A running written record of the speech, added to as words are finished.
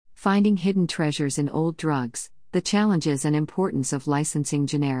Finding Hidden Treasures in Old Drugs, the Challenges and Importance of Licensing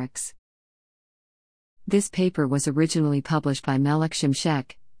Generics. This paper was originally published by Melek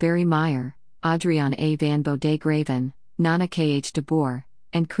Shimshek, Barry Meyer, Adriaan A. van Bodegraven, Nana K. H. de Boer,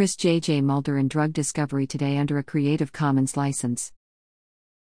 and Chris J. J. Mulder in Drug Discovery Today under a Creative Commons license.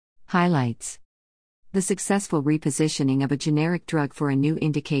 Highlights: the successful repositioning of a generic drug for a new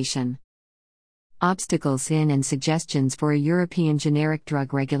indication. Obstacles in and suggestions for a European generic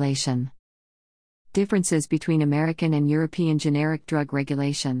drug regulation. Differences between American and European generic drug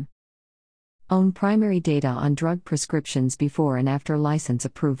regulation. Own primary data on drug prescriptions before and after license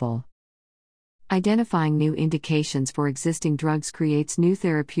approval. Identifying new indications for existing drugs creates new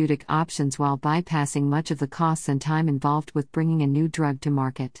therapeutic options while bypassing much of the costs and time involved with bringing a new drug to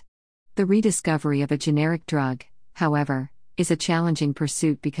market. The rediscovery of a generic drug, however, is a challenging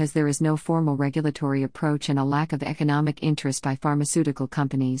pursuit because there is no formal regulatory approach and a lack of economic interest by pharmaceutical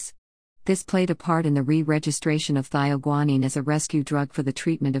companies. This played a part in the re-registration of thioguanine as a rescue drug for the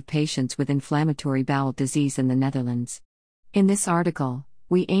treatment of patients with inflammatory bowel disease in the Netherlands. In this article,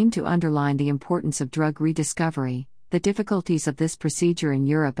 we aim to underline the importance of drug rediscovery, the difficulties of this procedure in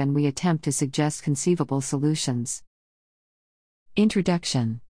Europe, and we attempt to suggest conceivable solutions.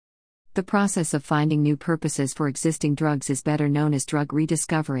 Introduction. The process of finding new purposes for existing drugs is better known as drug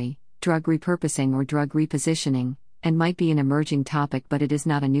rediscovery, drug repurposing, or drug repositioning, and might be an emerging topic, but it is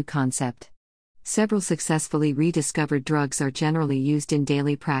not a new concept. Several successfully rediscovered drugs are generally used in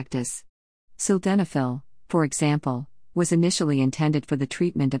daily practice. Sildenafil, for example, was initially intended for the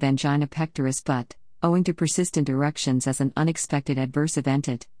treatment of angina pectoris but, owing to persistent erections as an unexpected adverse event,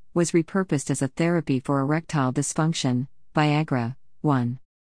 it was repurposed as a therapy for erectile dysfunction, Viagra. 1.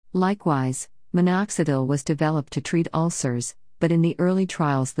 Likewise, minoxidil was developed to treat ulcers, but in the early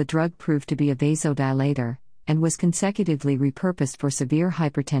trials the drug proved to be a vasodilator, and was consecutively repurposed for severe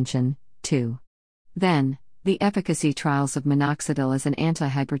hypertension. 2. Then, the efficacy trials of minoxidil as an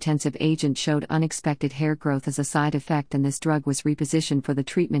antihypertensive agent showed unexpected hair growth as a side effect, and this drug was repositioned for the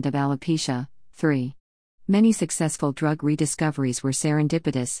treatment of alopecia. 3. Many successful drug rediscoveries were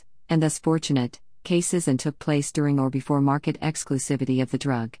serendipitous, and thus fortunate, cases and took place during or before market exclusivity of the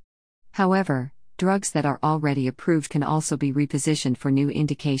drug. However, drugs that are already approved can also be repositioned for new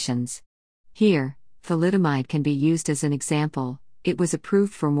indications. Here, thalidomide can be used as an example. It was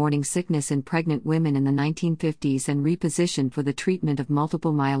approved for morning sickness in pregnant women in the 1950s and repositioned for the treatment of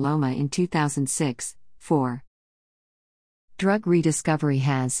multiple myeloma in 2006. 4. Drug rediscovery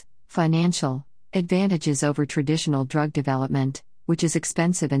has financial advantages over traditional drug development, which is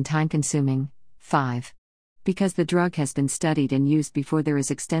expensive and time-consuming. 5. Because the drug has been studied and used before, there is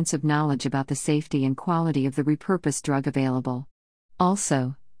extensive knowledge about the safety and quality of the repurposed drug available.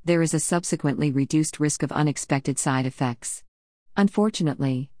 Also, there is a subsequently reduced risk of unexpected side effects.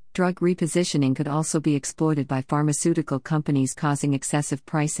 Unfortunately, drug repositioning could also be exploited by pharmaceutical companies, causing excessive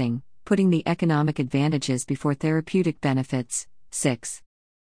pricing, putting the economic advantages before therapeutic benefits. 6.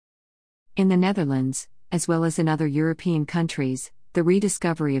 In the Netherlands, as well as in other European countries, the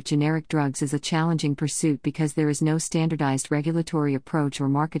rediscovery of generic drugs is a challenging pursuit because there is no standardized regulatory approach or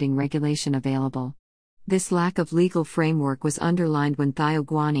marketing regulation available. This lack of legal framework was underlined when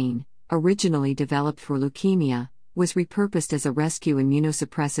thioguanine, originally developed for leukemia, was repurposed as a rescue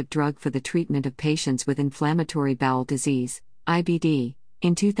immunosuppressive drug for the treatment of patients with inflammatory bowel disease, IBD,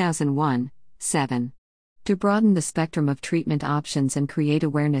 in 2001. 7. To broaden the spectrum of treatment options and create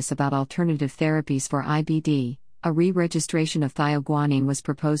awareness about alternative therapies for IBD, a re-registration of thioguanine was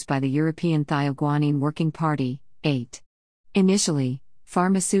proposed by the European Thioguanine Working Party. 8. Initially,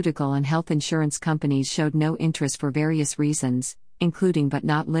 pharmaceutical and health insurance companies showed no interest for various reasons, including but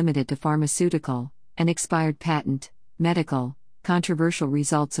not limited to pharmaceutical, an expired patent, medical, controversial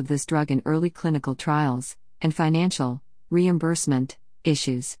results of this drug in early clinical trials, and financial, reimbursement,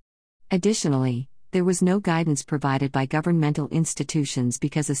 issues. Additionally, there was no guidance provided by governmental institutions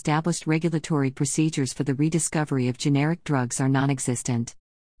because established regulatory procedures for the rediscovery of generic drugs are non-existent.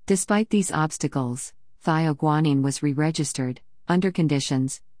 Despite these obstacles, thioguanine was re-registered, under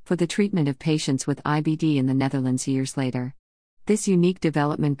conditions, for the treatment of patients with IBD in the Netherlands years later. This unique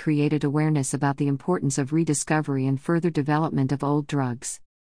development created awareness about the importance of rediscovery and further development of old drugs.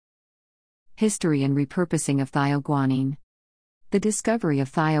 History and repurposing of thioguanine. The discovery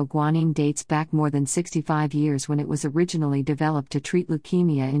of thioguanine dates back more than 65 years when it was originally developed to treat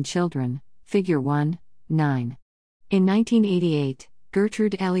leukemia in children, Figure 1, 9. In 1988,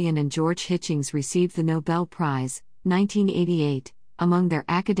 Gertrude Elion and George Hitchings received the Nobel Prize, 1988. Among their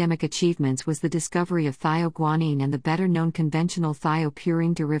academic achievements was the discovery of thioguanine and the better-known conventional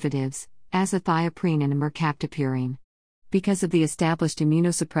thiopurine derivatives, azathioprine and mercaptopurine. Because of the established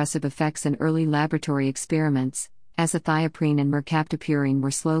immunosuppressive effects in early laboratory experiments, azathioprine and mercaptopurine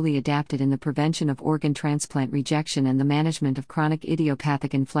were slowly adapted in the prevention of organ transplant rejection and the management of chronic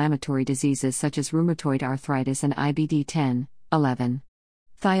idiopathic inflammatory diseases such as rheumatoid arthritis and IBD 10, 11.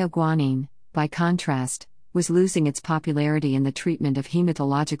 Thioguanine, by contrast, was losing its popularity in the treatment of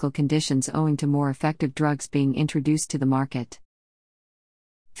hematological conditions owing to more effective drugs being introduced to the market.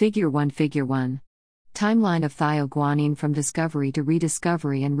 Figure 1 Timeline of thioguanine from discovery to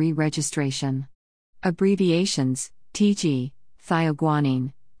rediscovery and re-registration. Abbreviations: TG,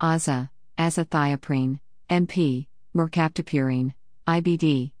 thioguanine, AZA, azathioprine, MP, mercaptopurine,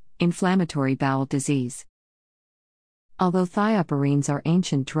 IBD, inflammatory bowel disease. Although thiopurines are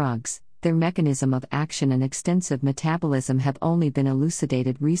ancient drugs, their mechanism of action and extensive metabolism have only been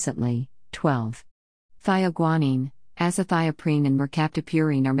elucidated recently. 12. Thioguanine, azathioprine and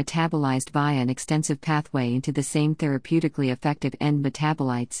mercaptopurine are metabolized via an extensive pathway into the same therapeutically effective end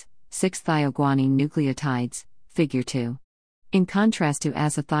metabolites, 6-thioguanine nucleotides, Figure 2. In contrast to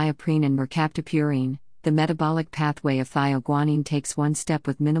azathioprine and mercaptopurine, the metabolic pathway of thioguanine takes one step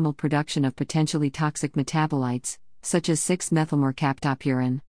with minimal production of potentially toxic metabolites, such as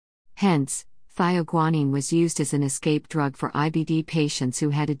 6-methylmercaptopurine. Hence, thioguanine was used as an escape drug for IBD patients who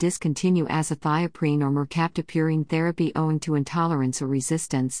had to discontinue azathioprine or mercaptopurine therapy owing to intolerance or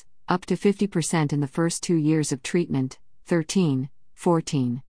resistance, up to 50% in the first 2 years of treatment. 13,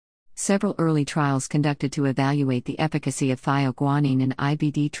 14. Several early trials conducted to evaluate the efficacy of thioguanine in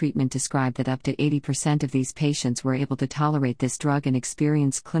IBD treatment describe that up to 80% of these patients were able to tolerate this drug and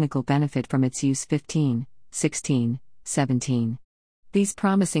experience clinical benefit from its use. 15, 16, 17. These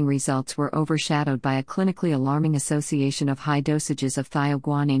promising results were overshadowed by a clinically alarming association of high dosages of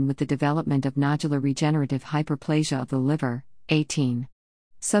thioguanine with the development of nodular regenerative hyperplasia of the liver. 18.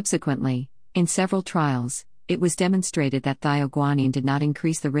 Subsequently, in several trials, it was demonstrated that thioguanine did not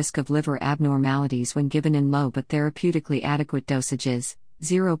increase the risk of liver abnormalities when given in low but therapeutically adequate dosages,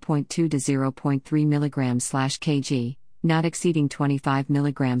 0.2 to 0.3 mg/kg, not exceeding 25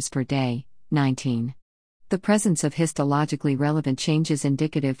 mg per day. 19. The presence of histologically relevant changes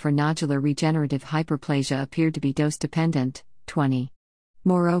indicative for nodular regenerative hyperplasia appeared to be dose-dependent. 20.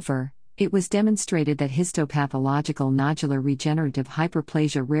 Moreover, it was demonstrated that histopathological nodular regenerative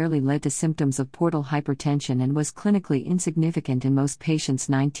hyperplasia rarely led to symptoms of portal hypertension and was clinically insignificant in most patients.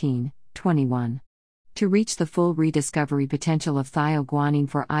 19, 21. To reach the full rediscovery potential of thioguanine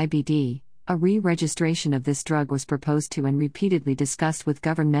for IBD, a re-registration of this drug was proposed to and repeatedly discussed with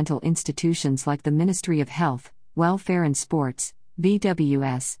governmental institutions like the Ministry of Health, Welfare and Sports,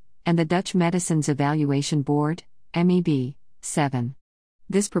 VWS, and the Dutch Medicines Evaluation Board, MEB. 7.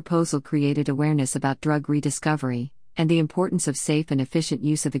 This proposal created awareness about drug rediscovery, and the importance of safe and efficient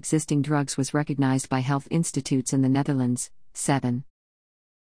use of existing drugs was recognized by health institutes in the Netherlands. 7.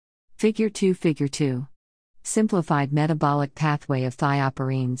 Figure 2 Simplified metabolic pathway of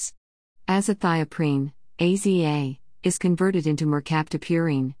thiopurines. Azathioprine, AZA, is converted into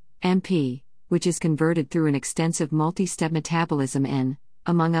mercaptopurine, MP, which is converted through an extensive multi-step metabolism in,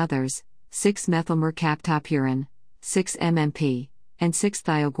 among others, 6-methylmercaptopurine, 6-MMP, and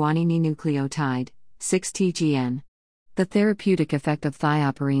 6-thioguanine nucleotide, 6-TGN. The therapeutic effect of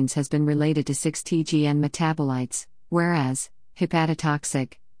thiopurines has been related to 6-TGN metabolites, whereas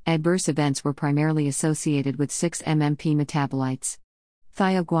hepatotoxic adverse events were primarily associated with 6-MMP metabolites.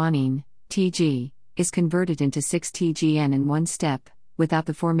 Thioguanine, TG, is converted into 6-TGN in one step, without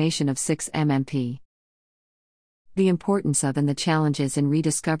the formation of 6-MMP. The importance of and the challenges in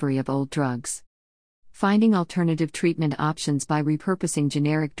rediscovery of old drugs. Finding alternative treatment options by repurposing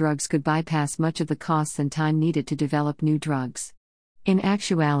generic drugs could bypass much of the costs and time needed to develop new drugs. In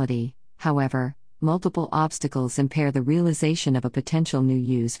actuality, however, multiple obstacles impair the realization of a potential new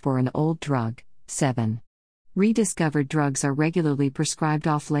use for an old drug. 7. Rediscovered drugs are regularly prescribed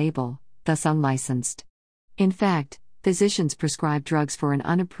off-label, thus unlicensed. In fact, physicians prescribe drugs for an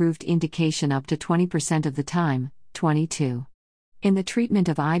unapproved indication up to 20% of the time. 22. In the treatment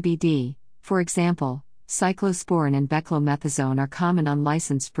of IBD, for example, cyclosporin and beclomethasone are common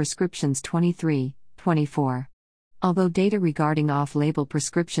unlicensed prescriptions. 23, 24. Although data regarding off-label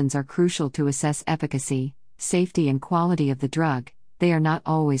prescriptions are crucial to assess efficacy, safety and quality of the drug, they are not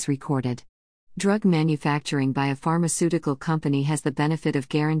always recorded. Drug manufacturing by a pharmaceutical company has the benefit of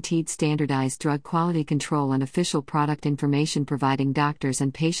guaranteed standardized drug quality control and official product information, providing doctors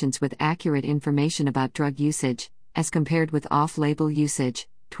and patients with accurate information about drug usage, as compared with off-label usage.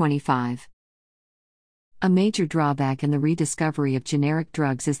 25. A major drawback in the rediscovery of generic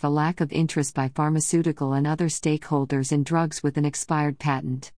drugs is the lack of interest by pharmaceutical and other stakeholders in drugs with an expired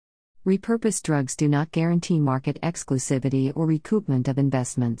patent. Repurposed drugs do not guarantee market exclusivity or recoupment of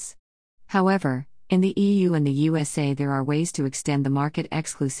investments. However, in the EU and the USA there are ways to extend the market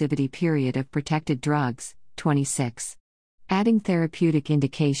exclusivity period of protected drugs. 26. Adding therapeutic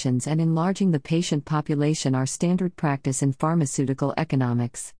indications and enlarging the patient population are standard practice in pharmaceutical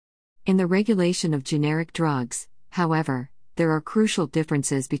economics. In the regulation of generic drugs, however, there are crucial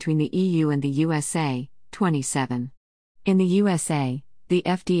differences between the EU and the USA. 27. In the USA, the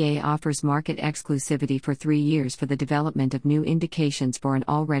FDA offers market exclusivity for 3 years for the development of new indications for an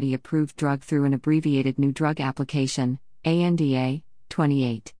already approved drug through an abbreviated New Drug Application, ANDA.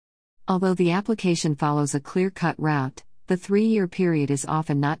 28. Although the application follows a clear-cut route, the 3-year period is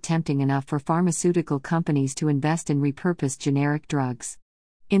often not tempting enough for pharmaceutical companies to invest in repurposed generic drugs.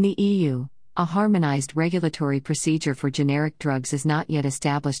 In the EU, a harmonized regulatory procedure for generic drugs is not yet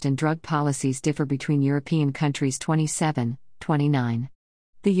established and drug policies differ between European countries. 27, 29.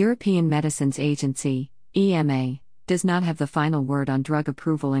 The European Medicines Agency, EMA, does not have the final word on drug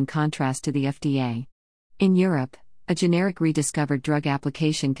approval in contrast to the FDA. In Europe, a generic rediscovered drug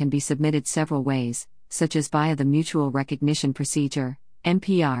application can be submitted several ways, such as via the Mutual Recognition Procedure,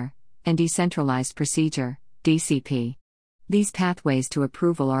 MPR, and Decentralized Procedure, DCP. These pathways to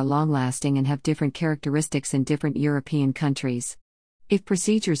approval are long-lasting and have different characteristics in different European countries. If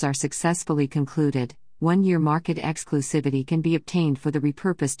procedures are successfully concluded, 1-year market exclusivity can be obtained for the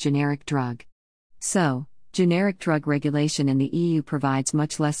repurposed generic drug. So, generic drug regulation in the EU provides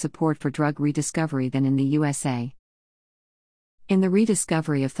much less support for drug rediscovery than in the USA. In the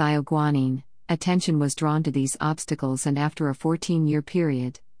rediscovery of thioguanine, attention was drawn to these obstacles, and after a 14-year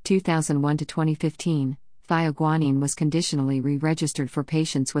period, 2001 to 2015, thioguanine was conditionally re-registered for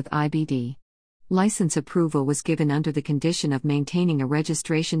patients with IBD. License approval was given under the condition of maintaining a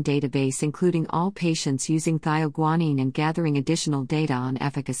registration database including all patients using thioguanine and gathering additional data on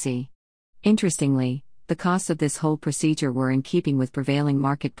efficacy. Interestingly, the costs of this whole procedure were in keeping with prevailing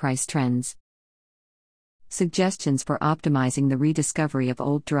market price trends. Suggestions for optimizing the rediscovery of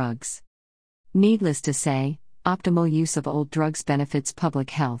old drugs. Needless to say, optimal use of old drugs benefits public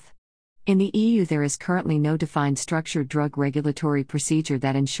health. In the EU, there is currently no defined structured drug regulatory procedure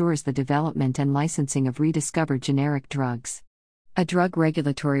that ensures the development and licensing of rediscovered generic drugs. A drug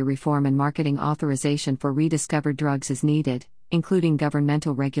regulatory reform and marketing authorization for rediscovered drugs is needed, including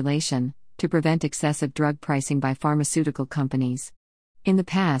governmental regulation, to prevent excessive drug pricing by pharmaceutical companies. In the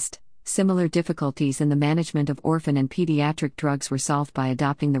past, similar difficulties in the management of orphan and pediatric drugs were solved by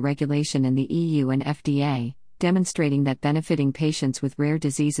adopting the regulation in the EU and FDA, demonstrating that benefiting patients with rare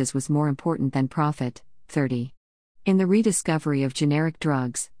diseases was more important than profit. 30. In the rediscovery of generic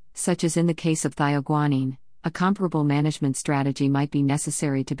drugs, such as in the case of thioguanine, a comparable management strategy might be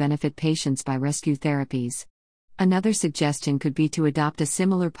necessary to benefit patients by rescue therapies. Another suggestion could be to adopt a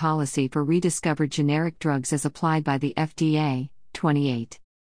similar policy for rediscovered generic drugs as applied by the FDA. 28.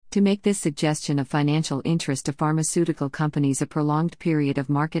 To make this suggestion of financial interest to pharmaceutical companies, a prolonged period of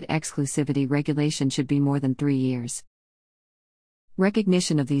market exclusivity regulation should be more than 3 years.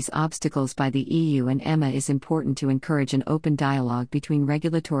 Recognition of these obstacles by the EU and EMA is important to encourage an open dialogue between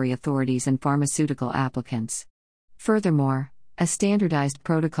regulatory authorities and pharmaceutical applicants. Furthermore, a standardized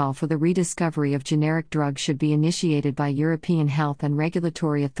protocol for the rediscovery of generic drugs should be initiated by European health and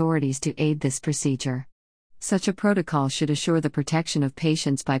regulatory authorities to aid this procedure. Such a protocol should assure the protection of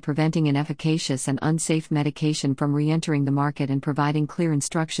patients by preventing inefficacious and unsafe medication from re-entering the market and providing clear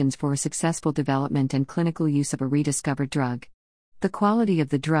instructions for a successful development and clinical use of a rediscovered drug. The quality of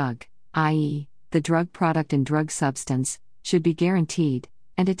the drug, i.e., the drug product and drug substance, should be guaranteed,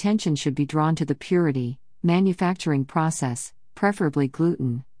 and attention should be drawn to the purity, manufacturing process, preferably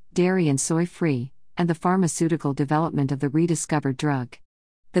gluten, dairy and soy-free, and the pharmaceutical development of the rediscovered drug.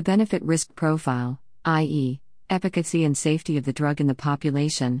 The benefit-risk profile, i.e., efficacy and safety of the drug in the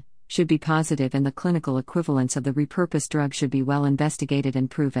population, should be positive, and the clinical equivalence of the repurposed drug should be well investigated and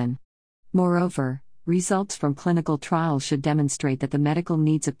proven. Moreover, results from clinical trials should demonstrate that the medical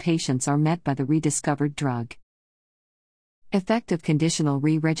needs of patients are met by the rediscovered drug. Effect of conditional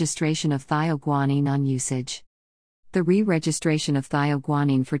re-registration of thioguanine on usage. The re-registration of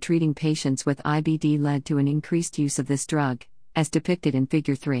thioguanine for treating patients with IBD led to an increased use of this drug, as depicted in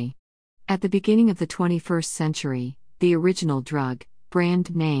Figure 3. At the beginning of the 21st century, the original drug,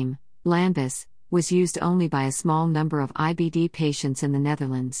 brand name, Lanbus, was used only by a small number of IBD patients in the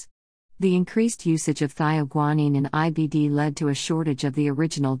Netherlands. The increased usage of thioguanine in IBD led to a shortage of the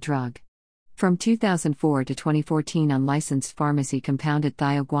original drug. From 2004 to 2014, unlicensed pharmacy compounded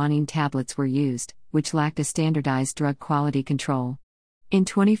thioguanine tablets were used, which lacked a standardized drug quality control. In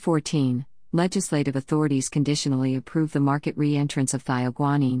 2014, legislative authorities conditionally approved the market re-entrance of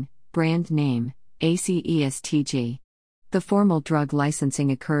thioguanine, brand name, ACESTG. The formal drug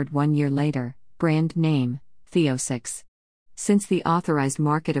licensing occurred 1 year later, brand name, Theosix. Since the authorized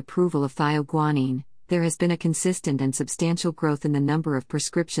market approval of thioguanine, there has been a consistent and substantial growth in the number of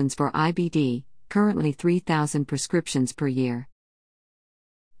prescriptions for IBD, currently 3,000 prescriptions per year.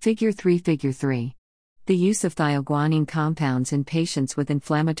 Figure 3. The use of thioguanine compounds in patients with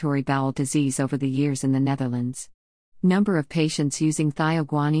inflammatory bowel disease over the years in the Netherlands. Number of patients using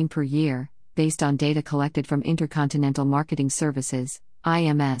thioguanine per year, based on data collected from Intercontinental Marketing Services,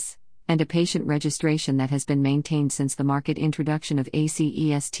 IMS, and a patient registration that has been maintained since the market introduction of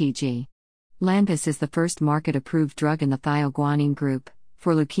ACESTG. Lantus is the first market-approved drug in the thioguanine group,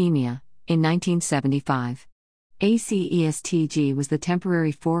 for leukemia, in 1975. ACESTG was the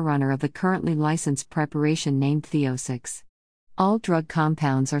temporary forerunner of the currently licensed preparation named Theosix. All drug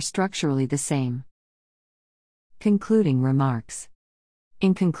compounds are structurally the same. Concluding remarks.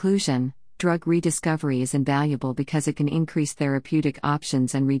 In conclusion, drug rediscovery is invaluable because it can increase therapeutic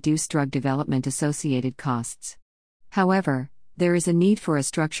options and reduce drug development-associated costs. However, there is a need for a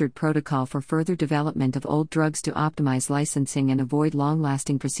structured protocol for further development of old drugs to optimize licensing and avoid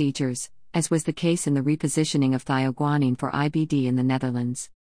long-lasting procedures, as was the case in the repositioning of thioguanine for IBD in the Netherlands.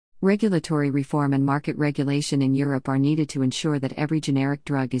 Regulatory reform and market regulation in Europe are needed to ensure that every generic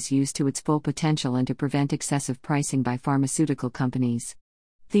drug is used to its full potential and to prevent excessive pricing by pharmaceutical companies.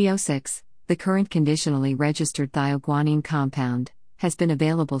 Theosix, the current conditionally registered thioguanine compound, has been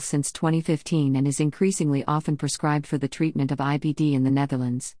available since 2015 and is increasingly often prescribed for the treatment of IBD in the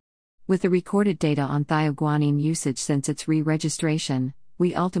Netherlands. With the recorded data on thioguanine usage since its re-registration,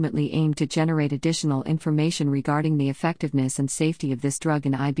 we ultimately aim to generate additional information regarding the effectiveness and safety of this drug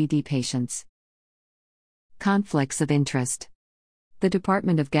in IBD patients. Conflicts of interest. The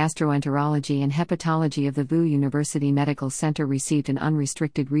Department of Gastroenterology and Hepatology of the VU University Medical Center received an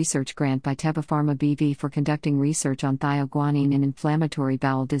unrestricted research grant by Teva Pharma BV for conducting research on thioguanine in inflammatory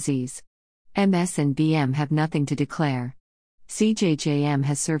bowel disease. MS and BM have nothing to declare. CJJM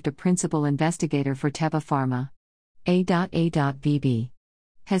has served a principal investigator for Teva Pharma. A.A.BB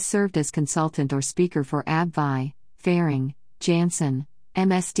has served as consultant or speaker for AbbVie, Ferring, Janssen,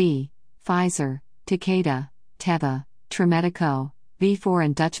 MSD, Pfizer, Takeda, Teva, Trimedico, Vifor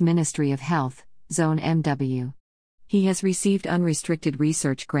and Dutch Ministry of Health, Zone MW. He has received unrestricted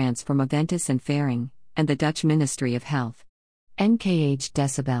research grants from Aventis and Ferring, and the Dutch Ministry of Health. NKH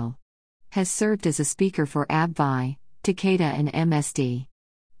Decibel has served as a speaker for AbbVie, Takeda and MSD.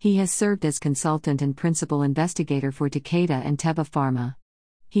 He has served as consultant and principal investigator for Takeda and Teva Pharma.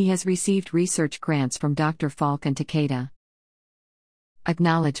 He has received research grants from Dr. Falk and Takeda.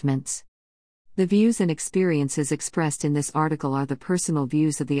 Acknowledgements. The views and experiences expressed in this article are the personal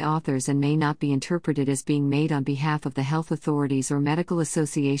views of the authors and may not be interpreted as being made on behalf of the health authorities or medical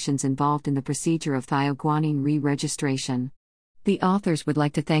associations involved in the procedure of thioguanine re-registration. The authors would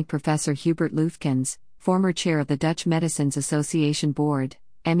like to thank Professor Hubert Lufkens, former chair of the Dutch Medicines Association Board,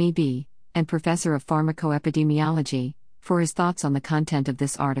 MEB, and Professor of Pharmacoepidemiology, for his thoughts on the content of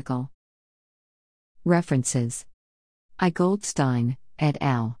this article. References. I. Goldstein, et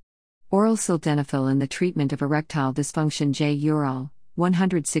al. Oral sildenafil in the treatment of erectile dysfunction. J. Ural,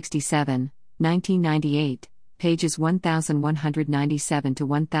 167, 1998, pages 1197 to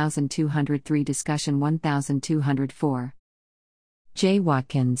 1203. Discussion 1204. J.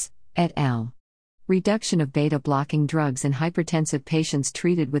 Watkins, et al. Reduction of beta-blocking drugs in hypertensive patients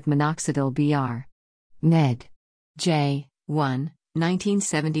treated with minoxidil BR. Med. J. 1,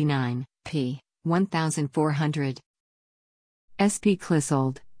 1979, p. 1400. S. P.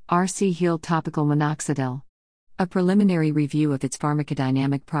 Clissold, R. C. Heal topical minoxidil. A preliminary review of its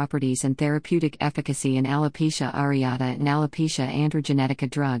pharmacodynamic properties and therapeutic efficacy in alopecia areata and alopecia androgenetica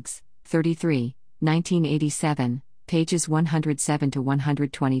drugs, 33, 1987, pages 107 to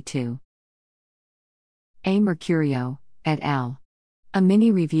 122. A. Mercurio, et al. A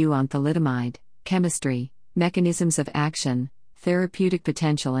mini-review on thalidomide, chemistry, mechanisms of action, therapeutic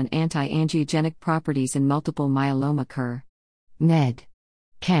potential and anti-angiogenic properties in multiple myeloma. Cur. Med.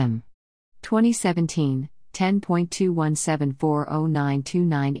 Chem. 2017,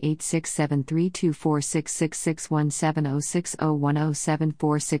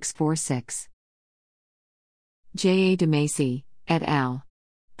 10.217409298673246661706010746646. J. A. DeMacy, et al.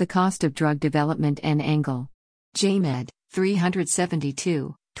 The Cost of Drug Development N. Angle. JMed,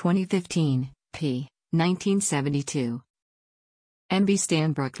 372, 2015, p. 1972. MB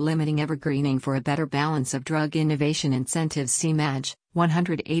Stanbrook Limiting Evergreening for a Better Balance of Drug Innovation Incentives. CMAG,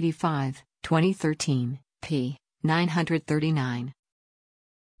 185, 2013, p. 939.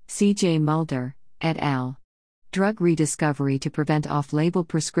 C. J. Mulder, et al. Drug rediscovery to prevent off-label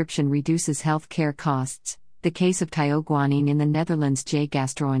prescription reduces health care costs. The case of thioguanine in the Netherlands. J.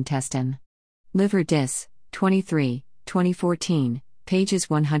 Gastrointestine. Liver Dis. 23, 2014, pages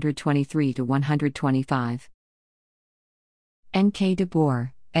 123 to 125. N.K. de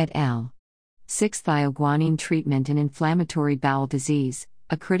Boer, et al. 6. Thioguanine treatment in inflammatory bowel disease,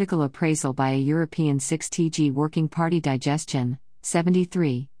 a critical appraisal by a European 6TG Working Party. Digestion,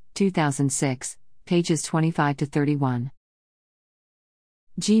 73, 2006, pages 25 to 31.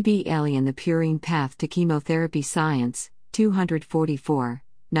 G. B. Alien. The Purine Path to Chemotherapy. Science, 244,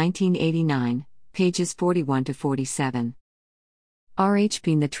 1989, pages 41 to 47. R. H.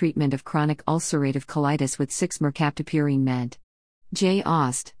 Bean. The Treatment of Chronic Ulcerative Colitis with 6-mercaptopurine. Med. J.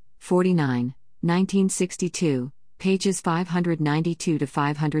 Aust, 49, 1962, pages 592 to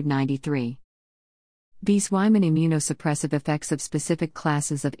 593. B. Swyman. Immunosuppressive effects of specific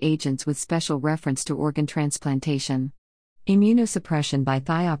classes of agents with special reference to organ transplantation. Immunosuppression by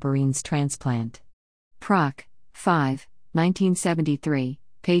thioporines transplant. Proc. 5, 1973,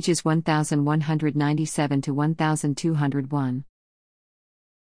 pages 1197 to 1201.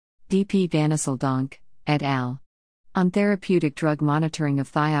 D. P. Vanessel-Donk, et al. On Therapeutic Drug Monitoring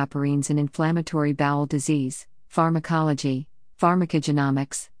of Thioporines in Inflammatory Bowel Disease, Pharmacology,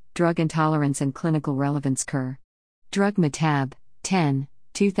 Pharmacogenomics, Drug Intolerance and Clinical Relevance. Cur. Drug Metab, 10,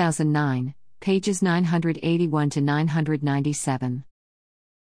 2009, pages 981 to 997.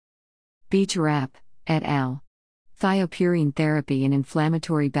 Beach-Rapp, et al. Thiopurine Therapy in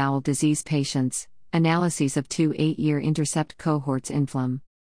Inflammatory Bowel Disease Patients, Analyses of 2 8-year intercept cohorts. Inflam.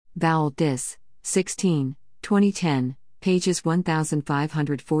 Bowel Dis. 16, 2010, pages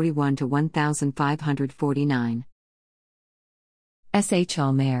 1541 to 1549. S. H.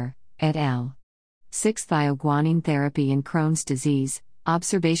 Almaer, et al. 6. Thioguanine Therapy in Crohn's Disease,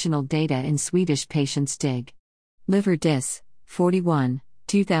 Observational Data in Swedish Patients. Dig. Liver Dis. 41,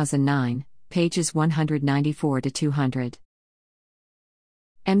 2009, pages 194 to 200.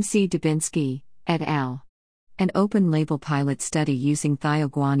 M. C. Dubinsky, et al. An open-label pilot study using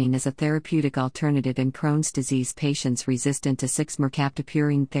thioguanine as a therapeutic alternative in Crohn's disease patients resistant to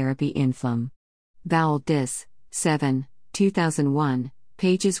 6-mercaptopurine therapy. Inflam. Bowel Dis. 7, 2001,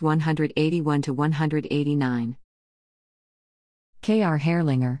 pages 181 to 189. K. R.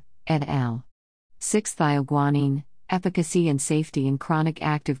 Herrlinger, et al. 6. Thioguanine, Efficacy and Safety in Chronic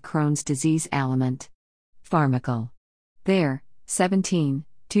Active Crohn's Disease. Aliment. Pharmacal. There, 17,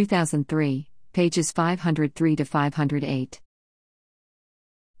 2003, pages 503 to 508.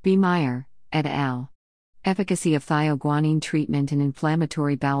 B. Meyer, et al. Efficacy of Thioguanine Treatment in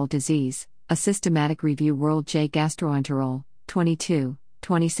Inflammatory Bowel Disease, A Systematic Review. World. J. Gastroenterol, 22,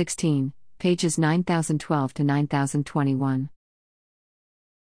 2016, pages 9012 to 9021.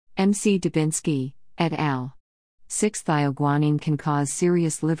 M. C. Dubinsky, et al. 6. Thioguanine can cause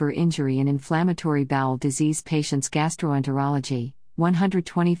serious liver injury in inflammatory bowel disease patients. Gastroenterology,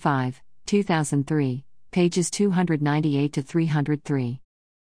 125, 2003, pages 298 to 303.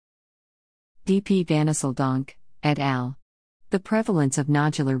 D. P. Vanessel-Donk, et al. The prevalence of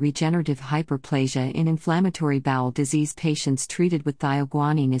nodular regenerative hyperplasia in inflammatory bowel disease patients treated with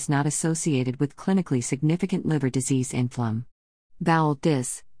thioguanine is not associated with clinically significant liver disease. Inflam. Bowel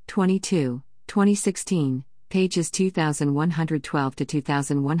Dis. 22, 2016, pages 2112 to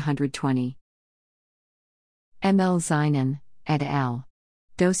 2120. M. L. Zeinen, et al.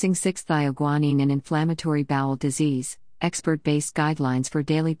 Dosing 6-Thioguanine in Inflammatory Bowel Disease, Expert-Based Guidelines for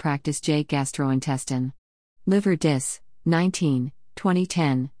Daily Practice. J. Gastrointestine. Liver Dis. 19,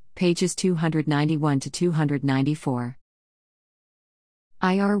 2010, pages 291 to 294.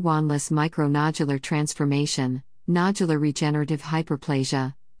 I. R. Wanless. Micronodular Transformation, Nodular Regenerative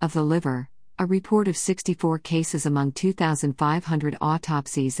Hyperplasia, of the Liver, a report of 64 cases among 2,500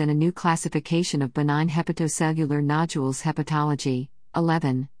 autopsies and a new classification of benign hepatocellular nodules. Hepatology,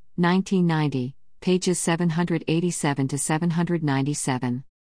 11, 1990, pages 787 to 797.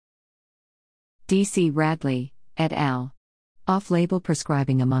 D. C. Radley, et al. Off-label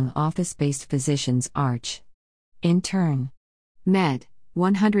prescribing among office-based physicians. Arch. Intern. Med.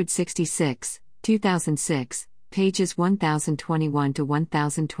 166, 2006, pages 1021 to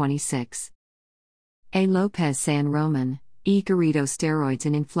 1026. A. Lopez San Roman, E. Garrido. Steroids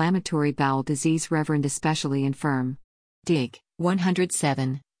in Inflammatory Bowel Disease. Reverend especially infirm. Dig.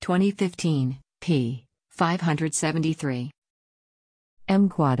 107, 2015, p. 573. M.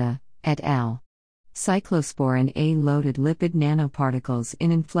 Guada, et al. Cyclosporin A-loaded lipid nanoparticles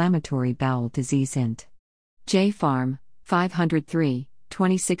in inflammatory bowel disease. Int. J. Farm, 503,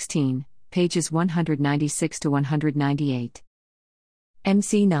 2016, pages 196 to 198. M.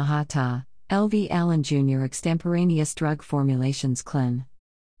 C. Nahata, L.V. Allen Jr. Extemporaneous Drug Formulations Clin.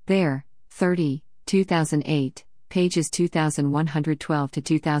 There, 30, 2008, pages 2112 to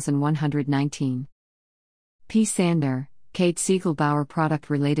 2119. P. Sander, Kate Siegelbauer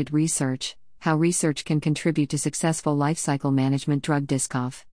Product-Related Research, How Research Can Contribute to Successful Lifecycle Management Drug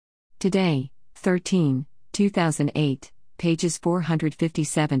Discoff. Today, 13, 2008, pages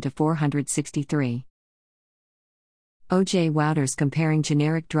 457 to 463. O.J. Wouters Comparing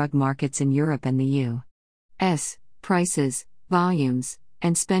Generic Drug Markets in Europe and the U.S., Prices, Volumes,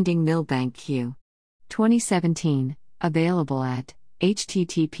 and Spending Milbank Q. 2017, available at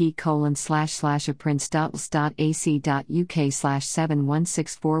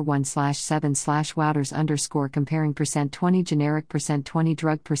http://aprints.ac.uk/71641/7/Wouters comparing %20 generic %20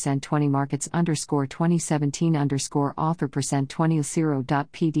 drug %20 markets _2017 author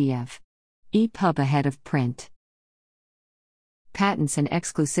 %20.0.pdf. EPUB ahead of print. Patents and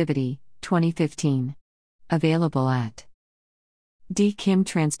Exclusivity, 2015. Available at D. Kim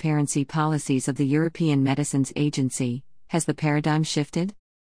Transparency Policies of the European Medicines Agency, Has the Paradigm Shifted?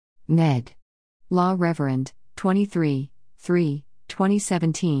 Med. Law Reverend, 23, 3,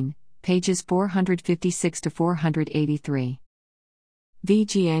 2017, pages 456 to 483. V.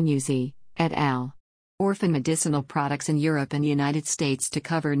 Giannuzzi, et al. Orphan Medicinal Products in Europe and the United States to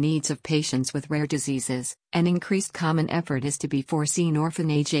Cover Needs of Patients with Rare Diseases. An increased common effort is to be foreseen. Orphan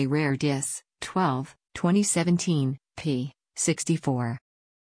AJ Rare Dis. 12, 2017, p. 64.